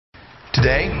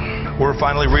Today, we're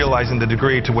finally realizing the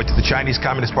degree to which the Chinese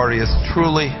Communist Party is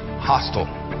truly hostile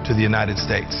to the United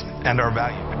States and our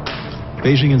values.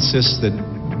 Beijing insists that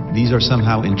these are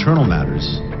somehow internal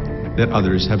matters that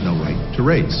others have no right to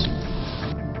raise.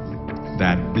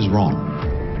 That is wrong.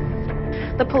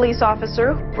 The police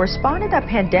officer responded that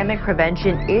pandemic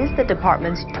prevention is the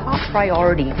department's top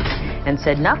priority and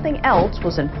said nothing else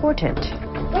was important.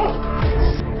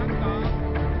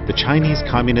 The Chinese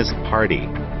Communist Party,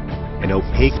 an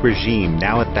opaque regime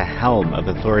now at the helm of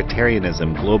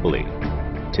authoritarianism globally,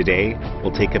 today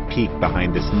we'll take a peek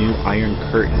behind this new iron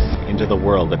curtain into the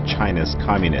world of China's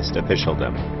communist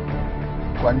officialdom.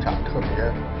 官场特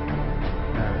别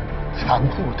残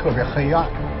酷，特别黑暗。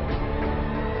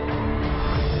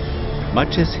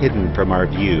 Much is hidden from our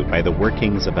view by the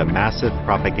workings of a massive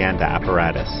propaganda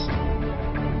apparatus.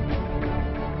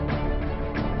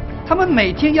 他们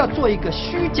每天要做一个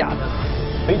虚假的，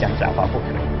非讲假话不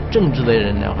可能。政治的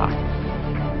人的话，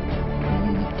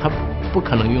他不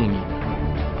可能用你，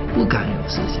不敢有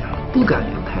思想，不敢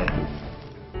有态度。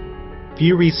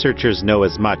 Few researchers know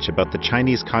as much about the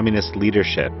Chinese communist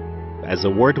leadership as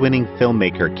award-winning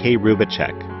filmmaker Kay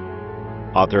Rubacek,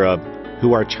 author of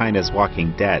Who Are China's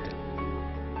Walking Dead?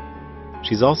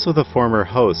 She's also the former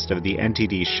host of the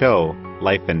NTD show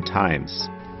Life and Times.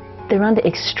 They're under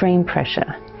extreme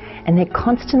pressure, and they're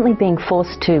constantly being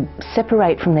forced to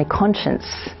separate from their conscience,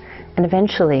 and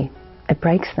eventually it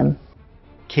breaks them.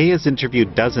 Kay has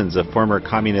interviewed dozens of former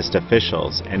communist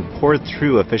officials and pored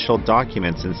through official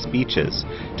documents and speeches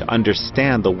to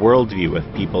understand the worldview of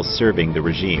people serving the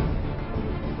regime.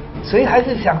 谁还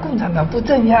是想共产党不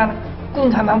镇压呢？共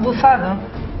产党不杀人？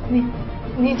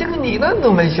你这个理论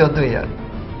都没学对呀。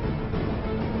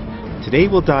 Today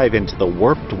we'll dive into the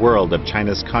warped world of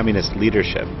China's communist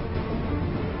leadership,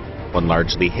 one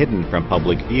largely hidden from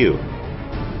public view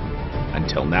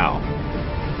until now.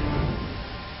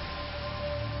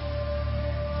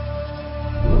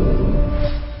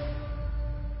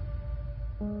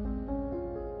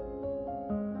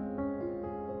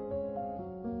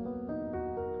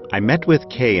 I met with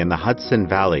Kay in the Hudson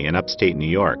Valley in upstate New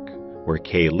York, where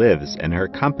Kay lives and her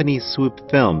company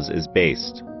Swoop Films is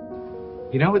based.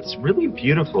 You know, it's really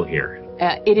beautiful here.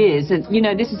 It is. And, you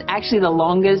know, this is actually the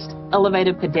longest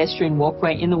elevated pedestrian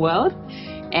walkway in the world.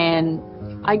 And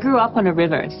I grew up on a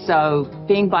river, so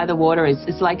being by the water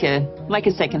is like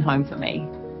a second home for me.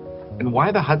 And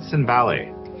why the Hudson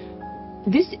Valley?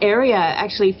 This area,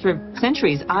 actually, for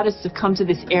centuries, artists have come to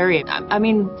this area. I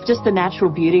mean, just the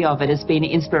natural beauty of it has been an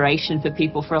inspiration for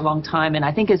people for a long time. And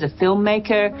I think as a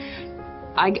filmmaker,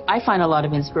 I find a lot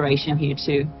of inspiration here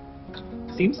too.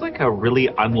 Seems like a really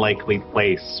unlikely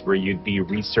place where you'd be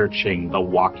researching the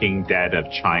Walking Dead of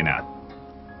China.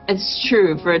 It's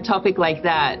true for a topic like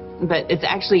that, but it's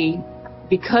actually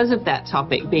because of that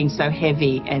topic being so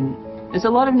heavy and there's a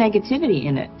lot of negativity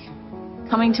in it.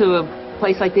 Coming to a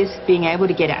place like this, being able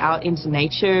to get out into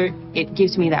nature, it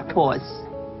gives me that pause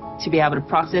to be able to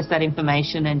process that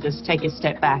information and just take a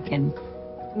step back and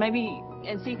maybe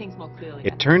see things more clearly.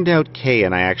 It turned out Kay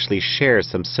and I actually share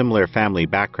some similar family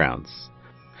backgrounds.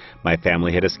 My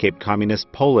family had escaped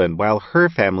communist Poland while her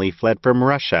family fled from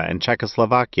Russia and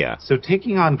Czechoslovakia. So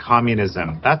taking on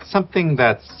communism, that's something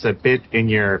that's a bit in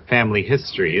your family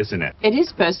history, isn't it? It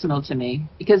is personal to me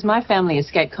because my family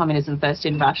escaped communism first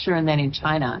in Russia and then in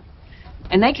China.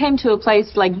 And they came to a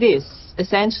place like this,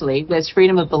 essentially. There's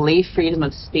freedom of belief, freedom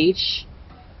of speech,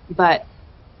 but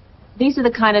these are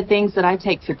the kind of things that I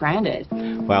take for granted.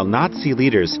 While Nazi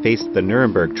leaders faced the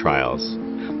Nuremberg trials,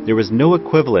 there was no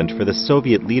equivalent for the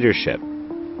Soviet leadership.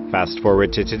 Fast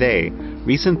forward to today,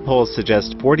 recent polls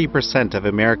suggest 40% of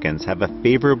Americans have a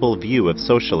favorable view of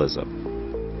socialism.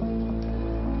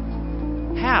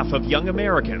 Half of young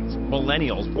Americans,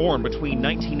 millennials born between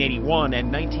 1981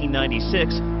 and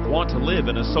 1996, want to live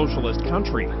in a socialist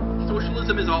country.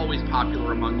 Socialism is always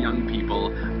popular among young people,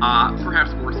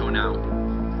 perhaps more so now.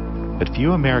 But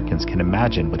few Americans can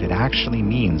imagine what it actually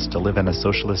means to live in a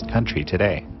socialist country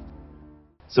today.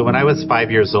 So when I was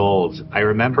 5 years old, I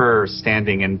remember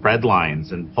standing in bread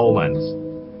lines in Poland.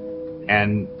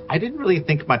 And I didn't really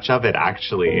think much of it,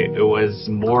 actually. It was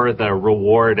more the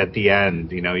reward at the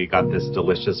end. You know, you got this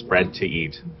delicious bread to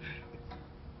eat.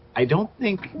 I don't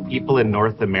think people in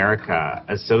North America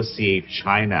associate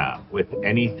China with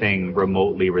anything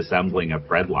remotely resembling a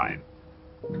bread line.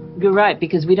 You're right,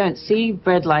 because we don't see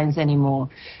bread lines anymore.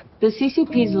 The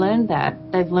CCP's learned that.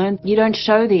 They've learned you don't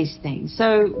show these things.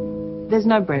 So there's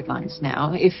no bread lines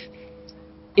now. If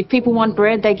people want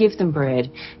bread, they give them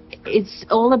bread. It's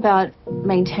all about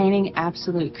maintaining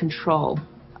absolute control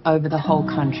over the whole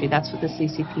country. That's what the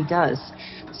CCP does.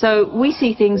 So we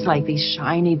see things like these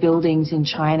shiny buildings in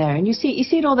China, and you see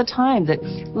it all the time, that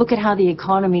look at how the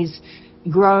economy's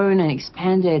grown and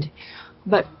expanded.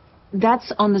 But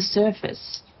that's on the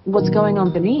surface. What's going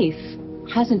on beneath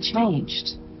hasn't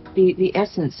changed, the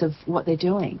essence of what they're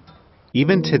doing.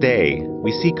 Even today,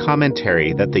 we see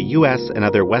commentary that the U.S. and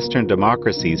other Western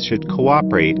democracies should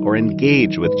cooperate or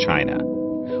engage with China,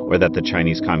 or that the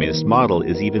Chinese Communist model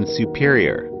is even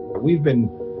superior. We've been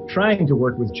trying to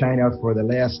work with China for the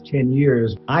last 10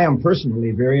 years. I am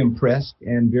personally very impressed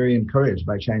and very encouraged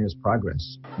by China's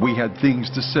progress. We had things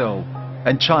to sell,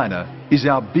 and China is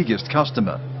our biggest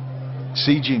customer.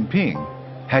 Xi Jinping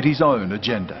had his own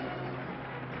agenda.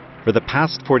 For the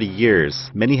past 40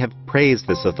 years, many have praised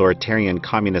this authoritarian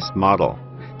communist model,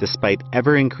 despite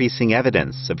ever-increasing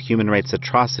evidence of human rights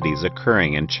atrocities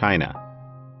occurring in China.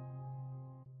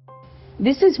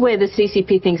 This is where the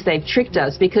CCP thinks they've tricked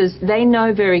us, because they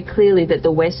know very clearly that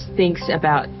the West thinks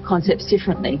about concepts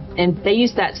differently, and they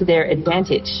use that to their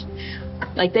advantage.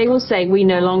 Like, they will say, we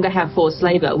no longer have forced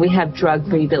labor, we have drug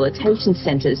rehabilitation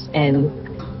centers, and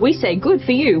we say, good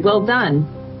for you, well done.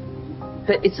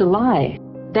 But it's a lie.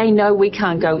 They know we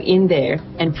can't go in there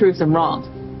and prove them wrong.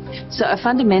 So a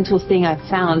fundamental thing I've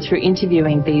found through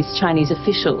interviewing these Chinese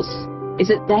officials is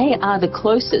that they are the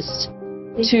closest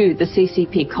to the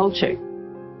CCP culture.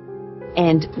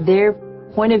 And their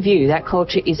point of view, that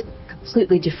culture, is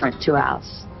completely different to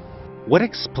ours. What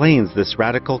explains this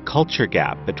radical culture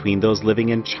gap between those living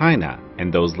in China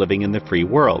and those living in the free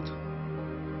world?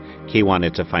 Kay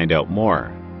wanted to find out more.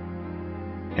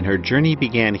 And her journey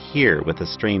began here with a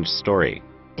strange story.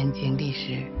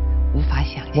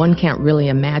 One can't really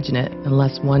imagine it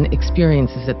unless one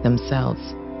experiences it themselves.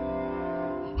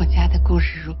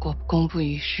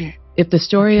 If the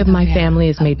story of my family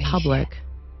is made public,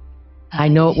 I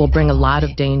know it will bring a lot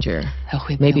of danger.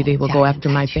 Maybe they will go after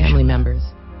my family members.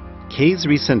 Kay's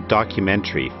recent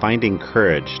documentary, Finding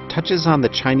Courage, touches on the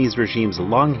Chinese regime's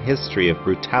long history of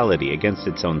brutality against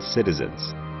its own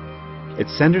citizens. It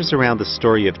centers around the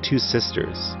story of two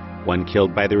sisters, one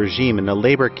killed by the regime in a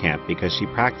labor camp because she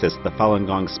practiced the Falun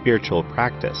Gong spiritual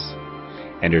practice,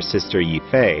 and her sister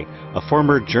Yifei, a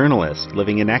former journalist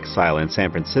living in exile in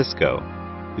San Francisco,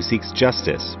 who seeks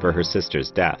justice for her sister's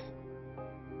death.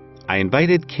 I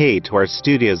invited Kay to our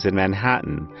studios in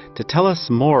Manhattan to tell us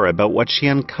more about what she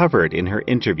uncovered in her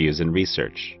interviews and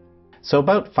research. So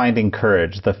about Finding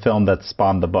Courage, the film that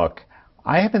spawned the book,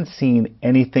 I haven't seen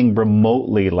anything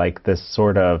remotely like this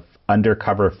sort of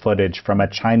undercover footage from a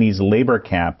Chinese labor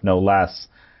camp, no less,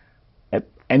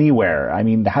 anywhere. I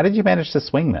mean, how did you manage to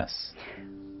swing this?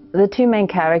 The two main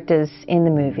characters in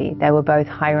the movie, they were both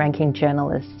high-ranking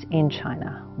journalists in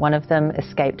China. One of them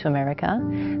escaped to America.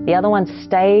 The other one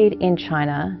stayed in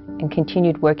China and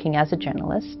continued working as a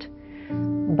journalist.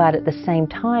 But at the same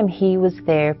time, he was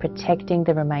there protecting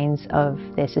the remains of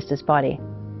their sister's body,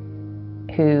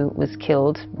 who was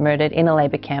killed, murdered in a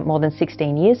labor camp more than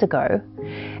 16 years ago,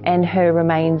 and her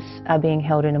remains are being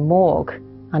held in a morgue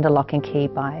under lock and key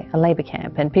by a labor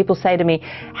camp. And people say to me,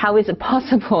 how is it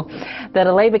possible that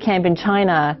a labor camp in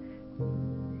China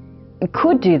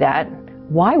could do that?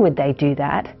 Why would they do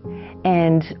that?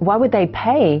 And why would they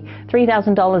pay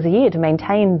 $3,000 a year to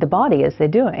maintain the body as they're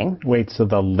doing? Wait, so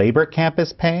the labor camp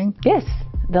is paying? Yes,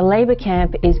 the labor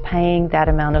camp is paying that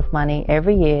amount of money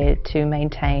every year to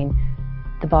maintain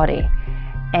the body.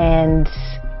 And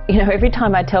you know, every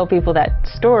time I tell people that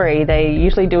story, they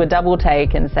usually do a double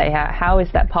take and say, how is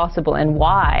that possible and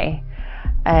why?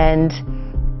 And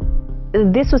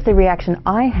this was the reaction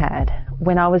I had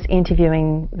when I was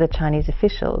interviewing the Chinese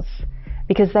officials,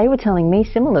 because they were telling me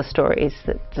similar stories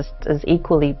that just as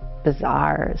equally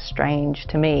bizarre, strange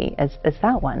to me as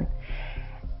that one.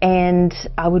 And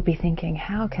I would be thinking,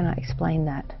 how can I explain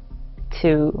that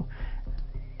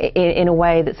in a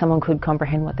way that someone could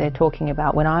comprehend what they're talking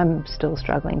about when I'm still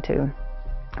struggling to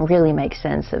really make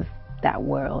sense of that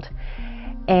world.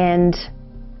 And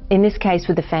in this case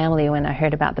with the family, when I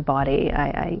heard about the body,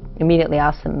 I immediately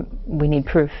asked them, we need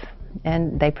proof.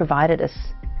 And they provided us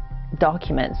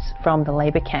documents from the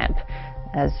labor camp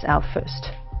as our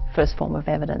first form of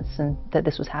evidence, and that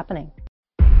this was happening.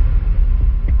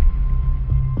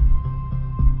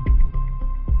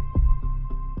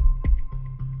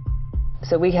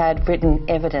 So we had written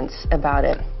evidence about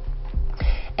it.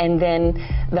 And then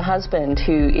the husband,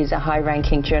 who is a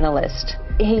high-ranking journalist,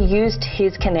 he used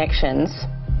his connections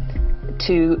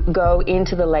to go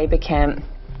into the labor camp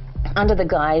under the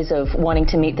guise of wanting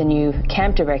to meet the new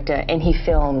camp director, and he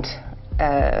filmed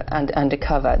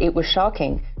undercover. It was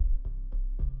shocking.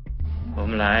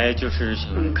 们来就是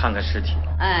想看看尸体。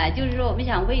就是说我们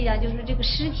想问一下，就是这个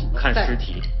尸体。看尸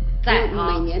体。在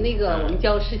每年那个我们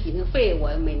交尸体那个费，我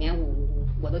每年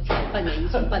我都交，半年一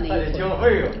次，半年一次。交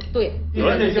费啊？对。一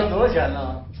年得交多少钱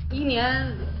呢？1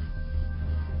年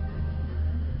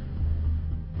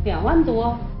2万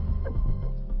多。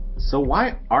So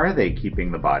why are they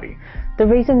keeping the body? The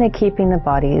reason they're keeping the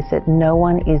body is that no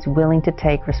one is willing to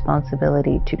take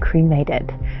responsibility to cremate it.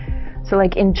 So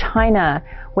like in China,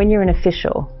 when you're an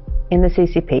official in the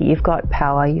CCP, you've got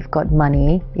power, you've got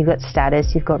money, you've got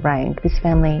status, you've got rank. This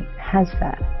family has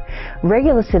that.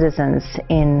 Regular citizens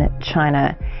in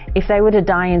China, if they were to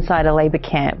die inside a labor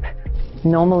camp,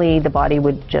 normally the body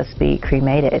would just be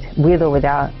cremated, with or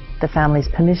without the family's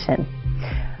permission.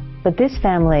 But this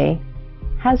family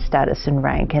has status and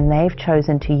rank, and they've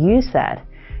chosen to use that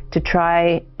to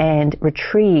try and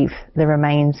retrieve the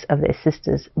remains of their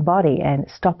sister's body and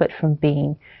stop it from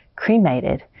being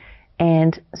cremated.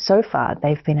 And so far,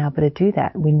 they've been able to do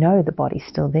that. We know the body's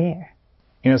still there.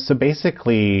 So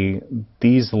basically,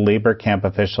 these labor camp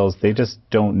officials, they just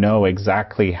don't know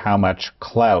exactly how much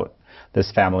clout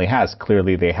this family has.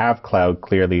 Clearly, they have clout.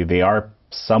 Clearly, they are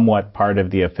somewhat part of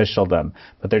the officialdom.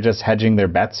 But they're just hedging their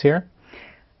bets here?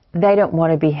 They don't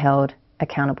want to be held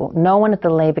accountable. No one at the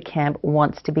labor camp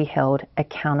wants to be held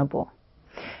accountable.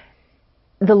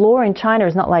 The law in China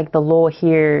is not like the law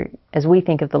here as we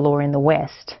think of the law in the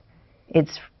West.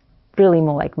 It's really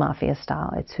more like mafia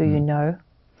style. It's who you know,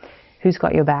 who's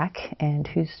got your back, and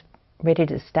who's ready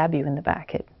to stab you in the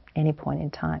back at any point in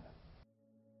time.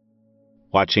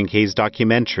 Watching Kay's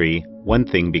documentary, one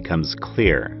thing becomes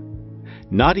clear.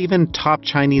 Not even top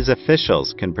Chinese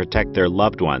officials can protect their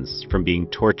loved ones from being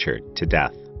tortured to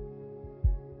death.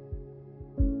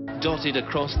 Dotted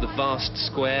across the vast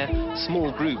square,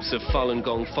 small groups of Falun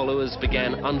Gong followers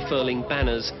began unfurling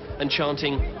banners and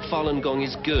chanting "Falun Gong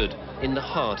is good" in the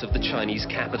heart of the Chinese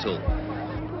capital.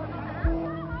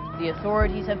 The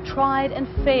authorities have tried and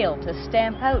failed to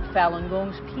stamp out Falun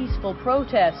Gong's peaceful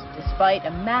protests, despite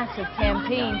a massive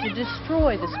campaign to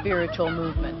destroy the spiritual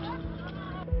movement.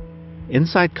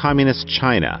 Inside communist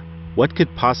China, what could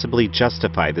possibly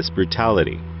justify this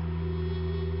brutality?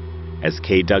 As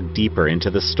Kay dug deeper into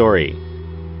the story,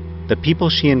 the people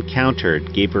she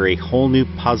encountered gave her a whole new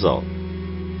puzzle,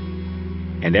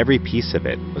 and every piece of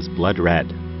it was blood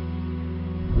red.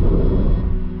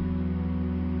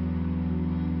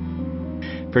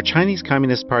 For Chinese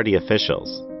Communist Party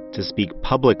officials, to speak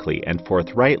publicly and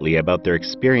forthrightly about their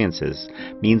experiences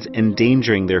means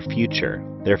endangering their future,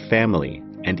 their family,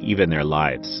 and even their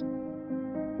lives.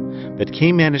 But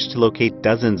Kay managed to locate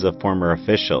dozens of former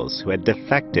officials who had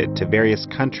defected to various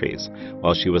countries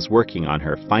while she was working on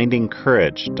her Finding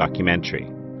Courage documentary.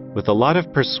 With a lot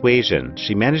of persuasion,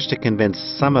 she managed to convince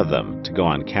some of them to go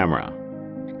on camera.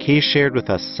 Kay shared with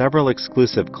us several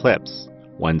exclusive clips,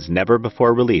 ones never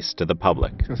before released to the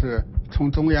public.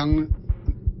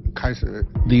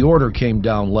 The order came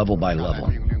down level by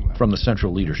level, from the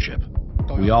central leadership.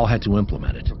 We all had to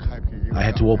implement it. I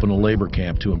had to open a labor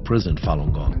camp to imprison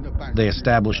Falun Gong. They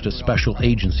established a special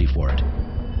agency for it,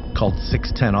 called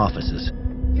 610 Offices.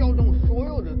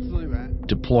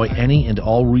 Deploy any and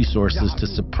all resources to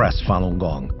suppress Falun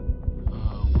Gong.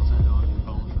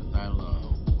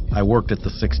 I worked at the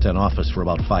 610 office for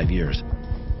about 5 years.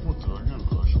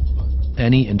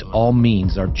 Any and all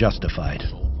means are justified.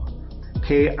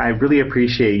 Kay, I really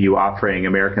appreciate you offering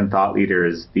American thought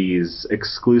leaders these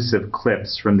exclusive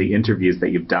clips from the interviews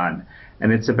that you've done.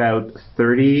 And it's about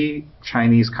 30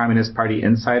 Chinese Communist Party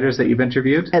insiders that you've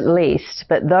interviewed? At least,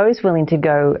 but those willing to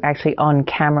go actually on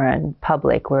camera and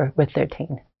public were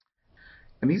 13.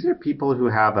 And these are people who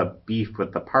have a beef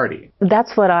with the party.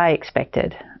 That's what I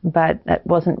expected, but that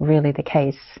wasn't really the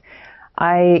case.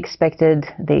 I expected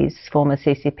these former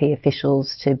CCP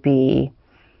officials to be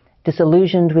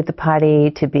disillusioned with the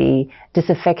party, to be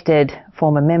disaffected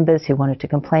former members who wanted to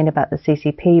complain about the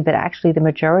CCP, but actually the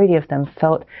majority of them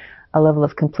felt a level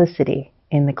of complicity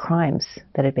in the crimes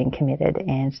that had been committed,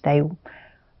 and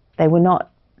they were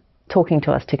not talking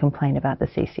to us to complain about the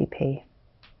CCP.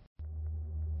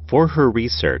 For her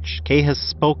research, Kay has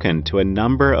spoken to a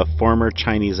number of former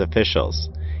Chinese officials,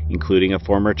 including a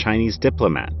former Chinese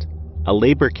diplomat, a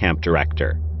labor camp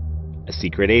director, a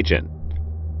secret agent,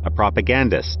 a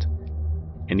propagandist,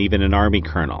 and even an army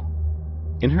colonel.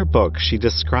 In her book, she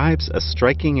describes a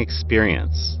striking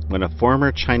experience when a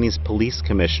former Chinese police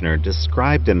commissioner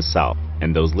described himself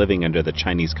and those living under the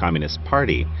Chinese Communist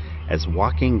Party as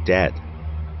walking dead.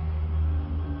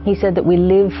 He said that we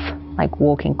live like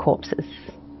walking corpses.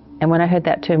 And when I heard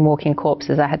that term, walking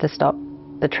corpses, I had to stop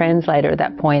the translator at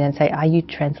that point and say, are you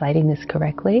translating this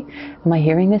correctly? Am I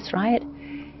hearing this right?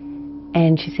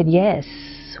 And she said, yes,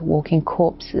 walking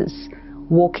corpses,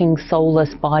 walking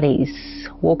soulless bodies,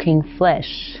 walking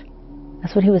flesh.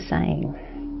 That's what he was saying.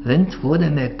 人活的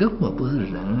那根本不是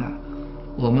人啊，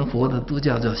我们活的都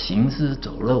叫做行尸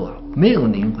走肉啊，没有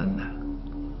灵魂的。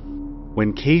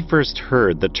When Kay first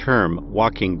heard the term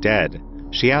walking dead,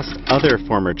 she asked other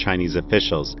former Chinese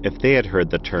officials if they had heard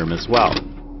the term as well.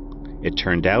 It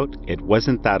turned out it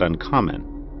wasn't that uncommon.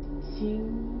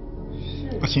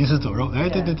 行尸走肉，哎，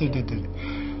对，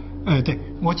对，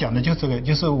我讲的就是这个，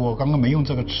就是我刚刚没用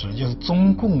这个词，就是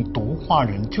中共毒化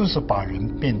人，就是把人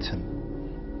变成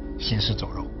行尸走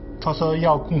肉。他说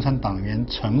要共产党员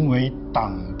成为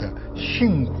党的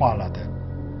驯化了的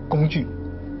工具。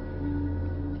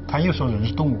他又说人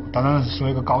是动物，当然是说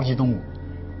一个高级动物。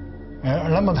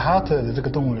那么他的这个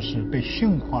动物是被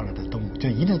驯化了的动物，就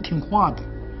一定是听话的。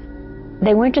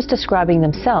They weren't just describing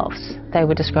themselves, they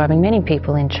were describing many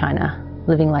people in China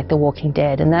living like the walking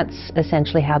dead, and that's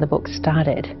essentially how the book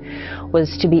started,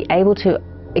 was to be able to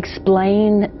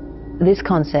explain this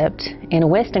concept in a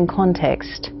Western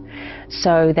context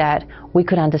so that we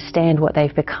could understand what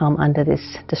they've become under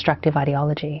this destructive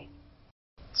ideology.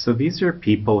 So these are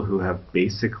people who have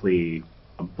basically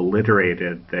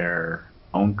obliterated their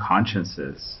own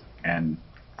consciences and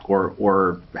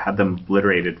or had them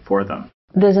obliterated for them.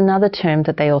 There's another term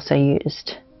that they also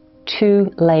used,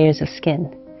 2 layers of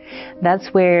skin.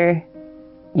 That's where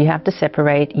you have to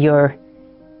separate your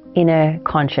inner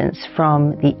conscience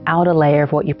from the outer layer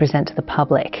of what you present to the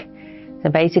public. So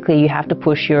basically you have to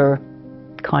push your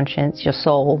conscience, your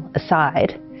soul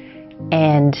aside,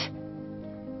 and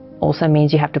also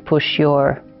means you have to push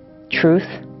your truth,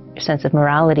 your sense of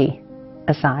morality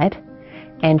aside,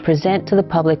 and present to the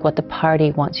public what the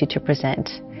party wants you to present.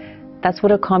 That's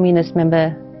what a communist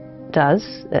member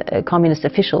does, a communist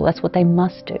official, that's what they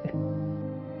must do.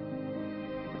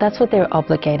 That's what they're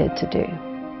obligated to do.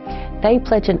 They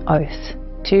pledge an oath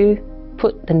to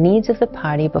put the needs of the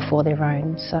party before their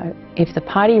own. So if the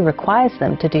party requires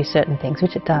them to do certain things,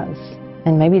 which it does,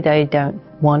 and maybe they don't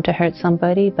want to hurt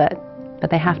somebody, but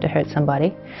they have to hurt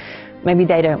somebody. Maybe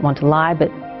they don't want to lie, but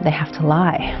they have to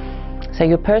lie. So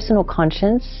your personal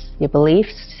conscience, your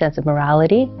beliefs, sense of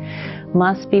morality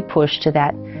must be pushed to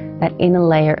that inner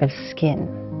layer of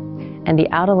skin. And the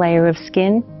outer layer of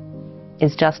skin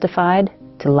is justified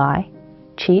to lie,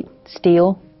 cheat,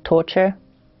 steal, torture,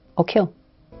 or kill.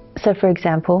 So for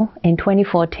example, in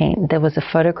 2014, there was a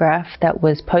photograph that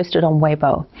was posted on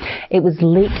Weibo. It was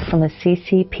leaked from a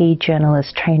CCP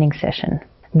journalist training session.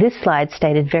 This slide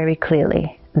stated very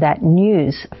clearly that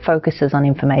news focuses on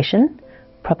information,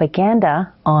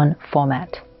 propaganda on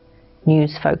format.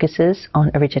 News focuses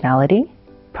on originality,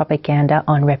 propaganda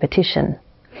on repetition.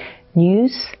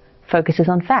 News focuses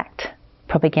on fact,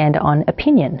 propaganda on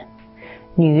opinion.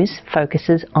 News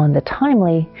focuses on the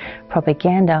timely,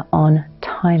 propaganda on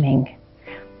timing.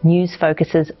 News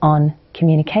focuses on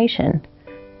communication,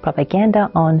 propaganda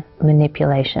on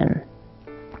manipulation.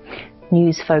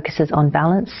 News focuses on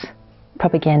balance,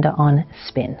 propaganda on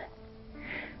spin.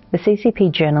 The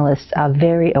CCP journalists are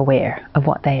very aware of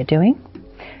what they are doing.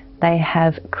 They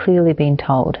have clearly been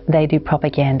told they do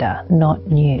propaganda, not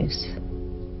news.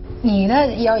 你呢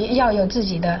要有自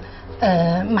己的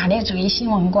马列主义新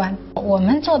闻观。我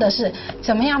们做的是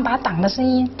怎么样把党的声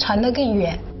音传得更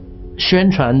远。宣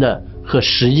传的和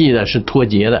实际的是脱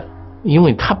节的，因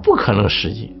为它不可能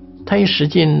实际，它一实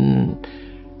际，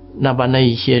那把那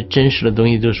一些真实的东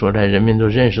西都说出来，人民都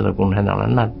认识了共产党了，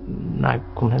那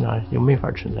共产党就没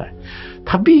法存在，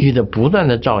它必须得不断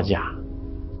的造假。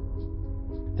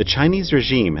The Chinese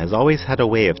regime has always had a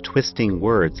way of twisting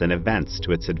words and events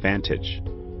to its advantage.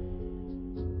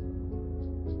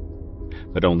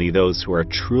 But only those who are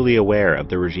truly aware of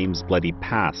the regime's bloody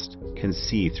past can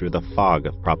see through the fog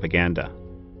of propaganda.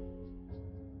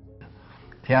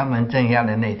 天安门镇压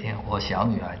的那天，我小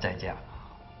女儿在家，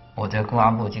我在公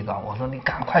安部机关，我说你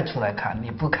赶快出来看，你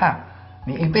不看，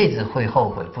你一辈子会后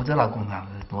悔，不知道共产党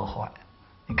是多坏，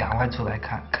你赶快出来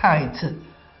看，看一次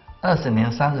，20年、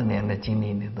30年的经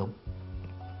历你都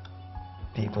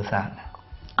比不上的。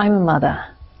I'm a mother.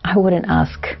 I wouldn't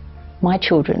ask my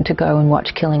children to go and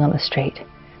watch Killing on the Street.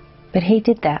 But he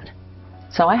did that.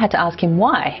 So I had to ask him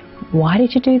why. Why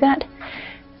did you do that?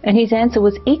 And his answer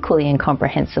was equally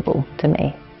incomprehensible to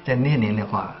me. 在念念的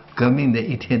话，革命的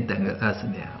一天等个20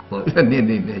年，我要念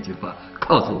念那句话，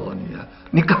告诉我女儿，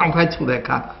你赶快出来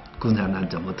看共产党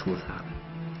怎么屠杀的，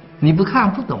你不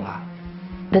看不懂啊。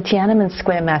The Tiananmen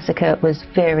Square massacre was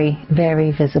very,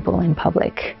 very visible in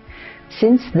public.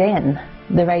 Since then,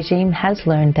 the regime has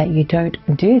learned that you don't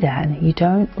do that. You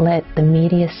don't let the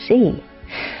media see.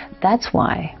 That's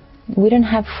why We don't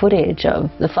have footage of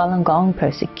the Falun Gong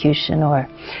persecution or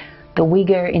the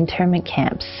Uyghur internment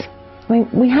camps. I mean,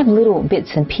 we have little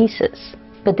bits and pieces.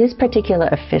 But this particular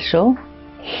official,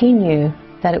 he knew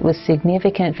that it was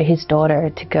significant for his daughter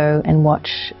to go and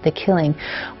watch the killing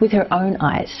with her own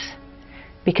eyes,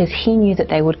 because he knew that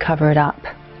they would cover it up.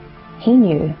 He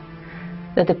knew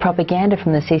that the propaganda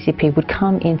from the CCP would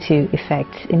come into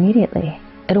effect immediately.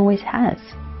 It always has.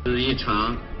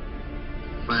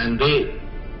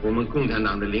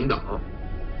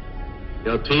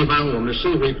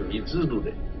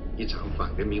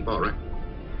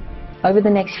 Over the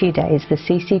next few days, the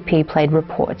CCP played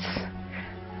reports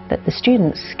that the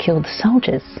students killed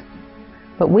soldiers.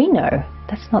 But we know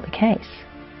that's not the case.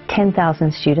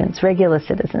 10,000 students, regular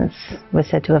citizens, were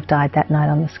said to have died that night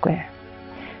on the square.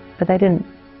 But they didn't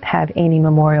have any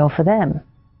memorial for them.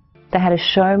 They had a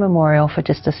show memorial for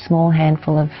just a small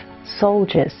handful of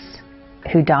soldiers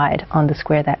who died on the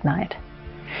square that night.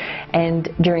 And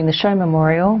during the show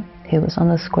memorial, who was on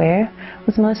the square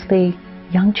was mostly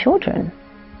young children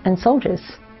and soldiers.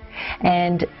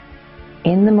 And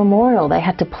in the memorial, they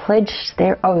had to pledge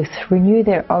their oath, renew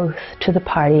their oath to the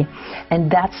party.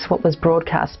 And that's what was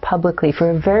broadcast publicly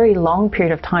for a very long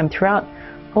period of time throughout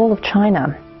all of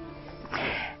China.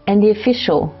 And the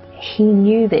official, he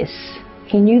knew this.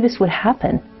 He knew this would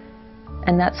happen.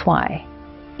 And that's why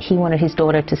he wanted his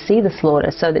daughter to see the slaughter,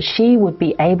 so that she would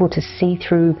be able to see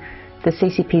through the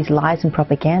CCP's lies and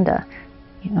propaganda.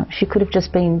 You know, she could have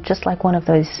just been just like one of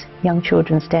those young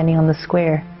children standing on the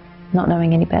square, not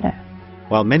knowing any better.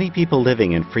 While many people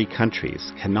living in free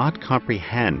countries cannot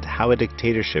comprehend how a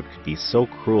dictatorship could be so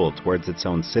cruel towards its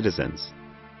own citizens,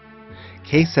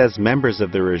 Kay says members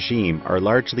of the regime are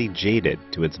largely jaded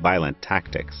to its violent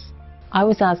tactics. I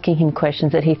was asking him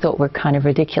questions that he thought were kind of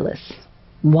ridiculous.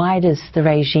 Why does the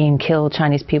regime kill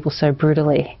Chinese people so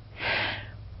brutally?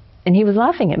 And he was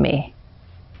laughing at me.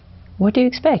 What do you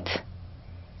expect?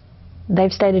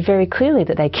 They've stated very clearly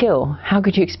that they kill. How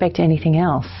could you expect anything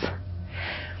else?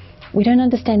 We don't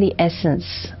understand the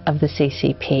essence of the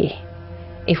CCP.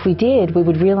 If we did, we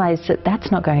would realize that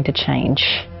that's not going to change.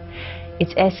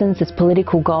 Its essence, its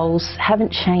political goals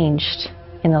haven't changed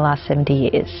in the last 70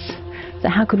 years. So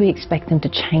how could we expect them to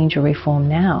change or reform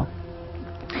now?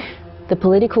 The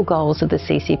political goals of the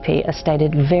CCP are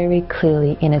stated very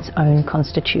clearly in its own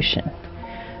constitution.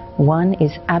 One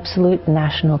is absolute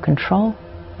national control,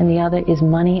 and the other is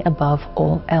money above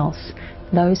all else.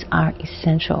 Those are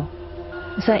essential.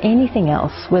 So anything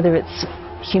else, whether it's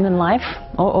human life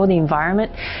or the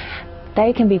environment,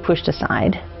 they can be pushed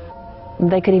aside.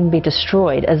 They could even be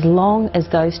destroyed as long as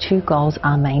those two goals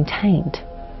are maintained.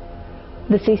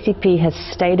 The CCP has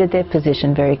stated their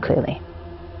position very clearly.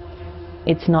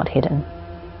 It's not hidden.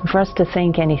 For us to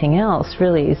think anything else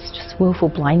really is just willful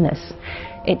blindness.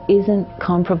 It isn't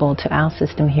comparable to our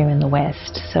system here in the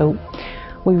West, so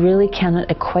we really cannot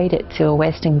equate it to a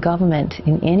Western government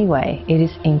in any way. It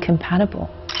is incompatible.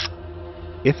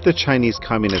 If the Chinese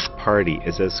Communist Party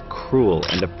is as cruel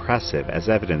and oppressive as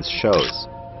evidence shows,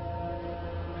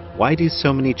 why do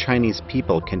so many Chinese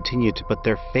people continue to put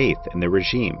their faith in the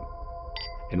regime?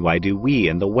 And why do we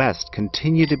in the West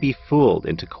continue to be fooled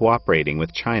into cooperating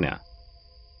with China?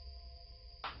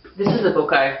 This is a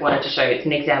book I wanted to show you. It's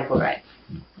an example, right?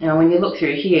 Now, when you look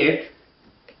through here,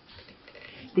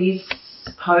 these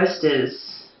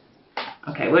posters,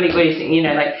 okay, what do you think? You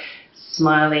know, like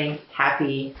smiling,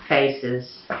 happy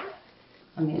faces.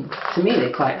 I mean, to me,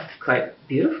 they're quite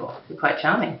beautiful. They're quite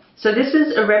charming. So this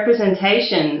is a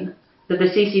representation that the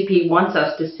CCP wants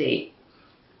us to see,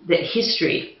 the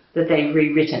history that they've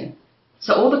rewritten.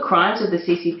 So all the crimes of the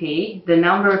CCP, the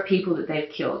number of people that they've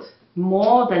killed,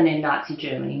 more than in Nazi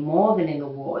Germany, more than in the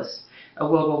wars of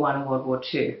World War I and World War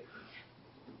II.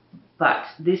 But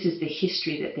this is the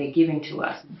history that they're giving to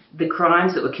us, the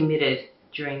crimes that were committed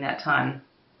during that time.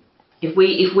 If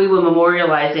we were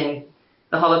memorializing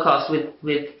the Holocaust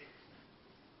with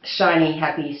shiny,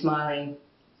 happy, smiling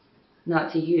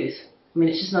Nazi youth, I mean,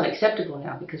 it's just not acceptable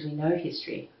now because we know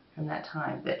history from that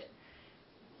time. But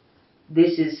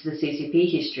this is the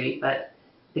CCP history, but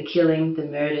the killing, the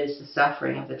murders, the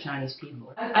suffering of the Chinese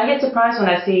people. I get surprised when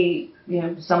I see, you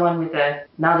know, someone with a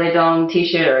Mao Zedong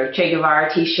t-shirt or a Che Guevara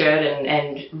t-shirt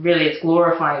and really it's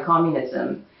glorifying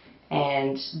communism.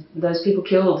 And those people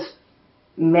killed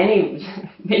many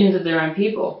millions of their own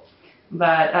people.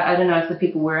 But I don't know if the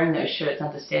people wearing those shirts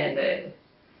understand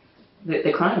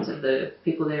the crimes of the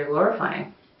people they're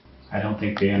glorifying. I don't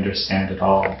think they understand at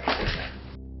all.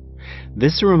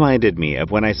 This reminded me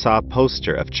of when I saw a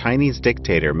poster of Chinese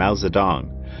dictator Mao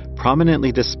Zedong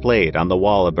prominently displayed on the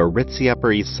wall of a ritzy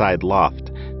Upper East Side loft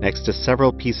next to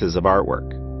several pieces of artwork.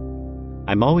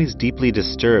 I'm always deeply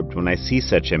disturbed when I see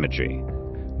such imagery,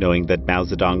 knowing that Mao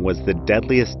Zedong was the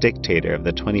deadliest dictator of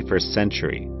the 21st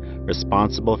century,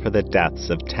 responsible for the deaths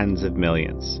of tens of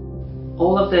millions.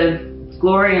 All of the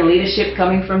glory and leadership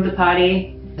coming from the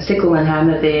party, a sickle and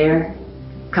hammer there,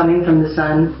 coming from the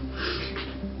sun.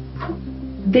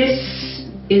 This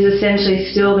is essentially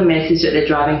still the message that they're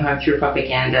driving home through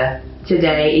propaganda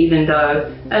today, even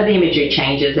though the imagery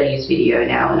changes. They use video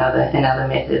now and other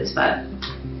methods, but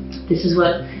this is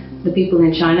what the people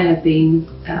in China have been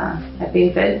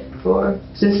fed for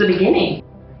since the beginning.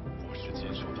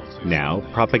 Now,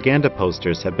 propaganda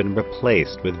posters have been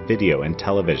replaced with video and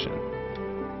television.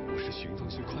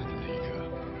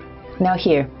 Now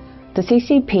here, the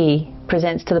CCP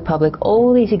presents to the public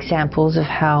all these examples of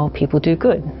how people do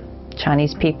good.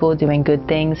 Chinese people doing good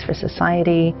things for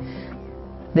society.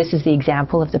 This is the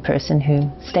example of the person who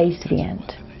stays to the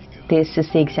end. This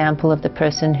is the example of the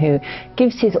person who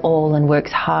gives his all and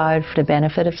works hard for the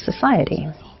benefit of society.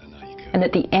 And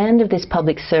at the end of this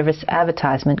public service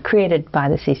advertisement created by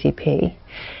the CCP,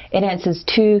 it answers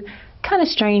two kind of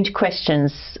strange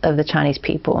questions of the Chinese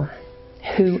people.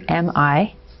 Who am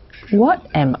I? What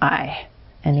am I?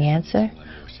 And the answer,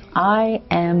 I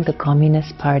am the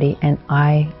Communist Party and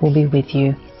I will be with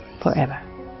you forever.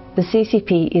 The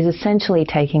CCP is essentially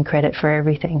taking credit for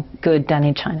everything good done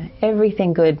in China.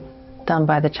 Everything good done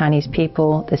by the Chinese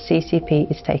people, the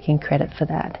CCP is taking credit for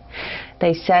that.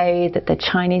 They say that the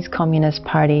Chinese Communist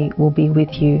Party will be with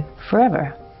you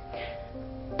forever.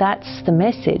 That's the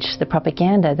message, the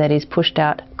propaganda that is pushed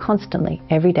out constantly,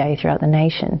 every day throughout the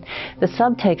nation. The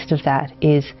subtext of that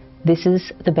is, this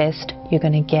is the best you're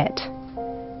going to get.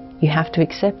 You have to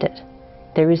accept it.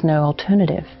 There is no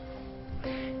alternative.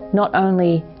 Not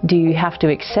only do you have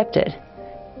to accept it,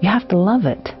 you have to love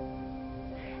it.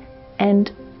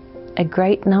 And a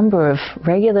great number of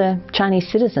regular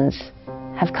Chinese citizens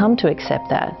have come to accept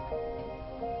that.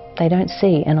 They don't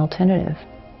see an alternative.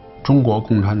 中国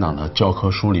共产党的教科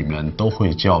书里面都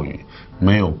会教育，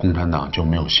没有共产党就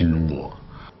没有新中国。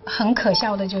很可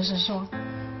笑的就是说，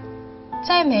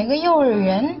在每个幼儿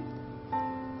园，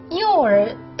幼儿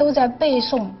都在背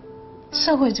诵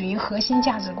社会主义核心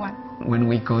价值观。When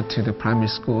we go to the primary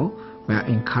school, we are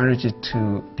encouraged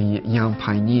to be young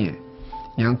pioneer,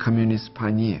 young communist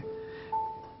pioneer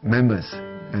members,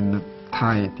 and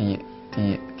tie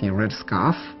the red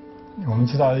scarf. 我们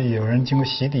知道有人经过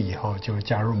洗礼以后就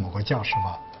加入某个教师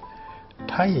吧，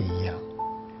他也一样。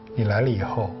你来了以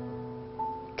后，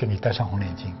给你戴上红领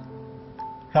巾，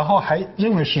然后还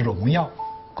认为是荣耀，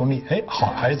鼓励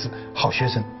好孩子、好学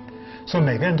生，所以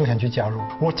每个人都想去加入。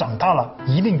我长大了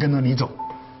一定跟着你走，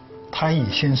他以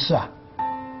宣誓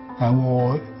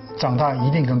我长大一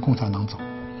定跟共产党走。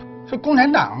所以共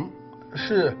产党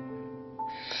是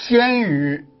先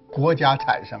于国家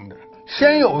产生的，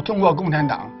先有中国共产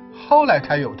党，后来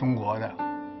才有中国的。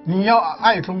你要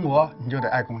爱中国，你就得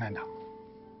爱共产党。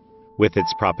With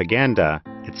its propaganda,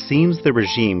 it seems the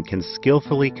regime can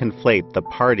skillfully conflate the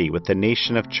party with the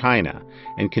nation of China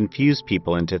and confuse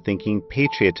people into thinking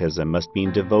patriotism must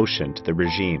mean devotion to the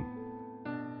regime.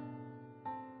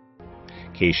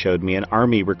 Kay showed me an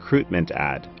army recruitment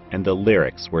ad, and the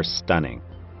lyrics were stunning.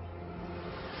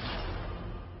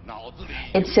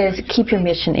 It says, keep your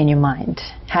mission in your mind.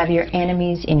 Have your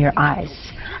enemies in your eyes.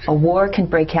 A war can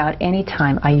break out any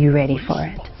time. Are you ready for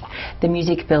it? The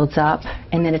music builds up,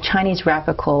 and then a Chinese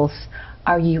rapper calls,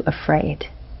 are you afraid?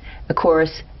 The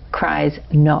chorus cries,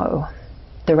 no.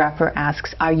 The rapper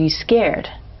asks, are you scared?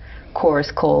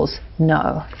 Chorus calls,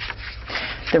 no.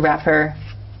 The rapper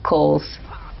calls,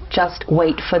 just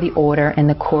wait for the order, and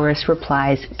the chorus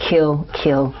replies, kill,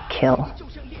 kill, kill.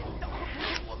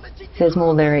 There's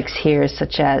more lyrics here,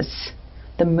 such as,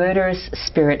 the murderous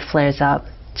spirit flares up,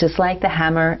 just like the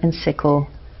hammer and sickle,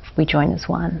 we join as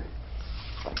one.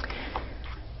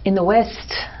 In the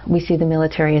West, we see the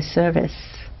military as service.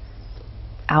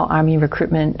 Our army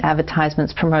recruitment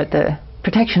advertisements promote the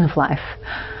protection of life.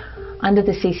 Under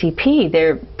the CCP,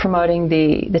 they're promoting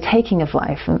the taking of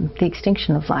life and the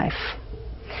extinction of life.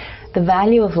 The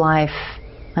value of life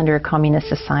under a communist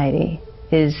society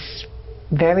is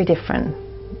very different,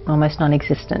 almost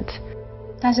non-existent.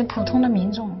 但是普通的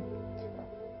民众，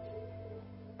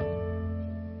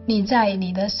你在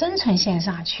你的生存线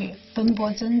上去奔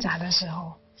波挣扎的时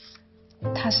候，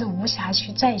他是无暇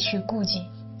去再去顾及，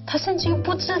他甚至于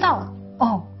不知道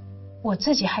我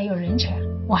自己还有人权，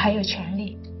我还有权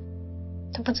利，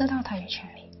他不知道他有权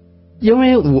利。因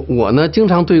为我呢，经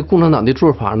常对共产党的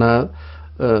做法呢，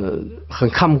很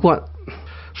看不惯，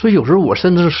所以有时候我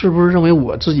甚至是不是认为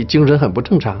我自己精神很不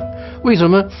正常？为什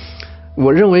么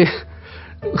我认为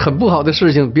很不好的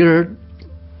事情，别人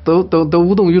都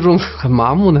无动于衷，很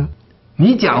麻木呢？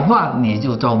你讲话你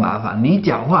就遭麻烦，你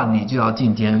讲话你就要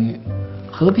进监狱，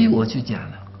何必我去讲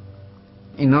呢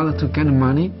 ？In order to get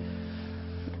money,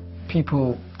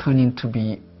 people turning to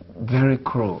be very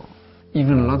cruel.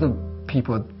 Even a lot of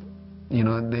people, you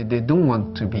know, they don't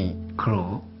want to be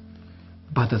cruel,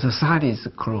 but the society is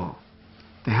cruel.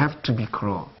 They have to be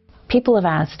cruel. People have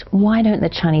asked, why don't the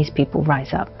Chinese people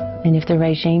rise up? And if the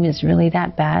regime is really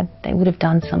that bad, they would have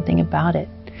done something about it.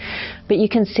 But you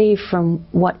can see from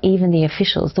what even the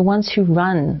officials, the ones who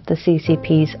run the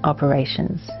CCP's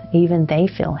operations, even they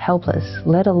feel helpless,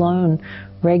 let alone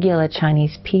regular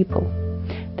Chinese people.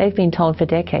 They've been told for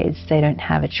decades they don't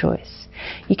have a choice.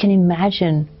 You can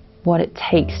imagine what it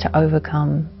takes to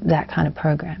overcome that kind of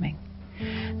programming.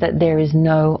 That there is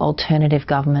no alternative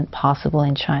government possible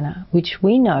in China, which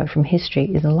we know from history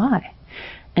is a lie.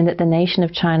 And that the nation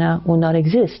of China will not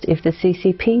exist if the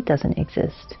CCP doesn't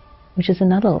exist, which is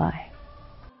another lie.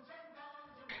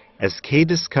 As Kay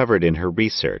discovered in her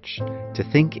research, to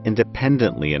think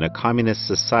independently in a communist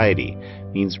society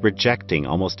means rejecting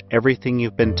almost everything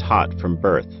you've been taught from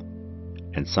birth.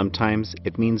 And sometimes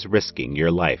it means risking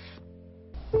your life.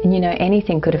 And you know,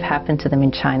 anything could have happened to them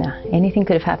in China. Anything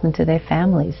could have happened to their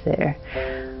families there.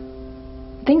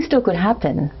 Things still could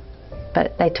happen,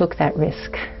 but they took that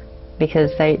risk because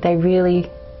they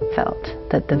really felt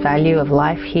that the value of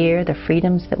life here, the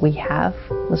freedoms that we have,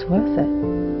 was worth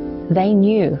it. They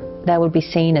knew they would be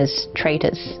seen as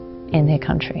traitors in their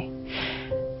country,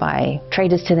 by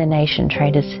traitors to their nation,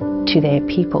 traitors to their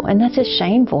people. And that's a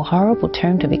shameful, horrible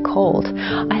term to be called.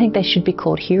 I think they should be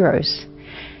called heroes,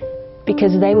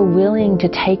 because they were willing to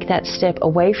take that step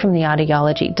away from the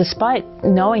ideology, despite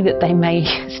knowing that they may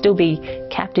still be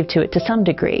captive to it to some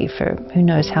degree for who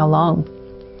knows how long.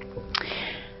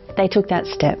 They took that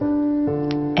step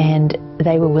and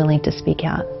they were willing to speak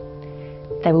out.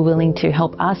 They were willing to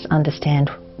help us understand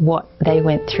what they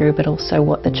went through, but also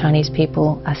what the Chinese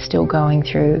people are still going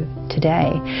through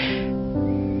today.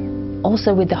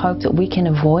 Also with the hope that we can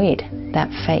avoid that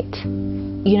fate.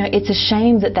 You know, it's a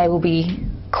shame that they will be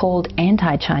called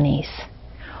anti-Chinese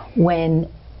when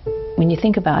you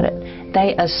think about it.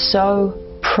 They are so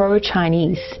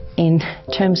pro-Chinese in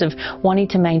terms of wanting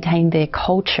to maintain their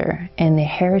culture and their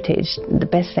heritage the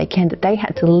best they can, that they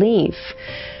had to leave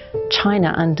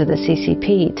China under the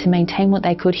CCP to maintain what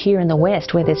they could here in the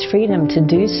West, where there's freedom to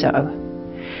do so.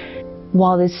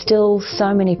 While there's still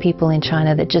so many people in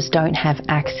China that just don't have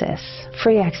access,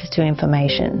 free access to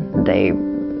information, they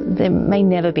may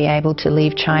never be able to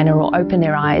leave China or open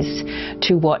their eyes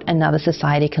to what another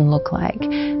society can look like.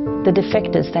 The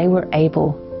defectors, they were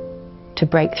able to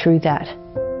break through that.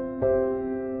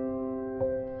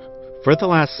 For the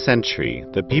last century,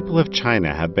 the people of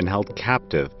China have been held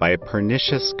captive by a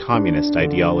pernicious communist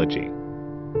ideology.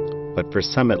 But for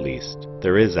some at least,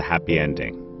 there is a happy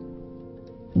ending.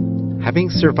 Having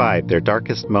survived their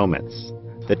darkest moments,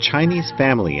 the Chinese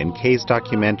family in Kay's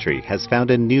documentary has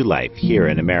found a new life here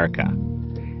in America,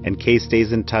 and Kay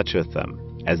stays in touch with them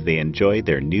as they enjoy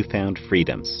their newfound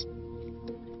freedoms.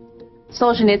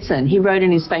 Solzhenitsyn, he wrote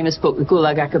in his famous book, The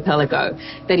Gulag Archipelago,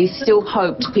 that he still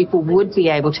hoped people would be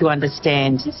able to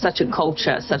understand such a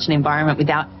culture, such an environment,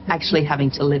 without actually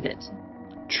having to live it.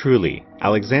 Truly,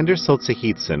 Alexander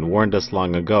Solzhenitsyn warned us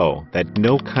long ago that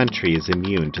no country is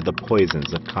immune to the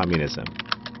poisons of communism.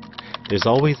 There's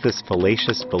always this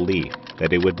fallacious belief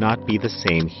that it would not be the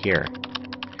same here.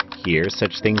 Here,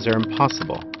 such things are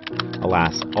impossible.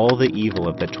 Alas, all the evil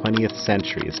of the 20th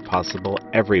century is possible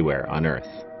everywhere on Earth.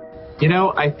 You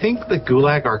know, I think the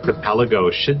Gulag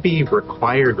Archipelago should be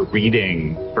required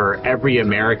reading for every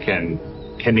American,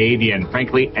 Canadian,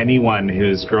 frankly, anyone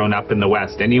who's grown up in the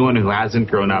West, anyone who hasn't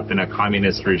grown up in a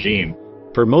communist regime.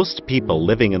 For most people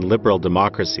living in liberal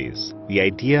democracies, the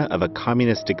idea of a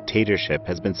communist dictatorship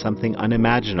has been something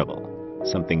unimaginable,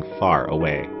 something far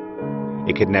away.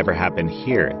 It could never happen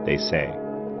here, they say.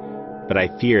 But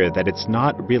I fear that it's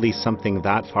not really something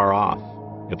that far off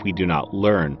if we do not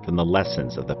learn from the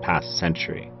lessons of the past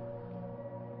century.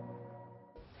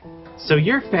 So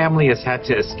your family has had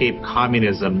to escape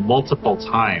communism multiple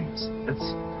times.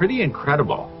 That's pretty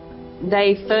incredible.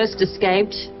 They first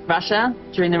escaped Russia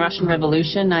during the Russian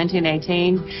Revolution,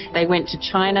 1918. They went to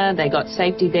China. They got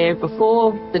safety there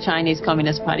before the Chinese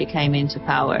Communist Party came into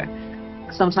power.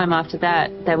 Sometime after that,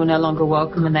 they were no longer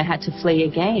welcome and they had to flee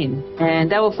again. And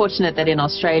they were fortunate that in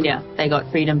Australia, they got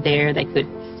freedom there. They could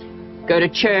go to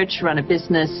church, run a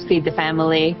business, feed the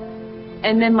family.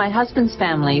 And then my husband's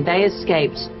family, they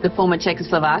escaped the former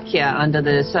Czechoslovakia under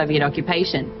the Soviet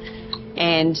occupation.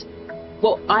 And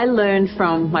what I learned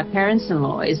from my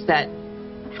parents-in-law is that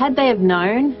Had they have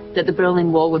known that the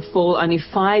Berlin Wall would fall only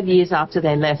 5 years after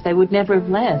they left, they would never have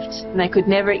left. And they could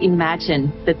never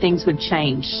imagine that things would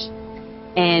change.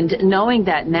 And knowing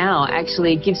that now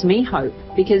actually gives me hope,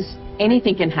 because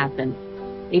anything can happen.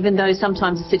 Even though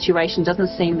sometimes the situation doesn't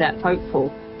seem that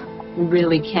hopeful, it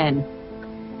really can.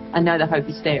 I know the hope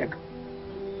is there.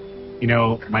 You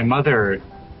know, my mother,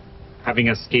 having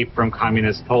escaped from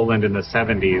communist Poland in the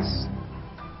 70s,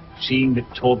 she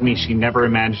told me she never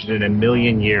imagined in a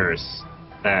million years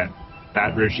that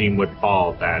that regime would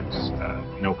fall, that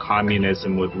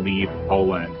communism would leave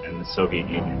Poland and the Soviet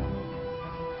Union.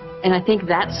 And I think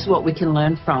that's what we can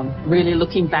learn from, really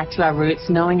looking back to our roots,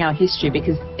 knowing our history,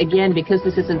 because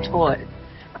this isn't taught,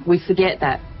 we forget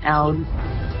that. Our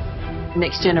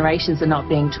next generations are not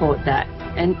being taught that.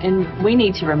 And we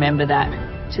need to remember that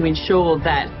to ensure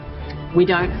that we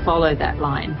don't follow that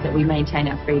line, that we maintain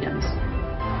our freedoms.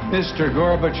 Mr.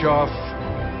 Gorbachev,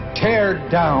 tear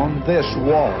down this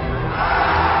wall.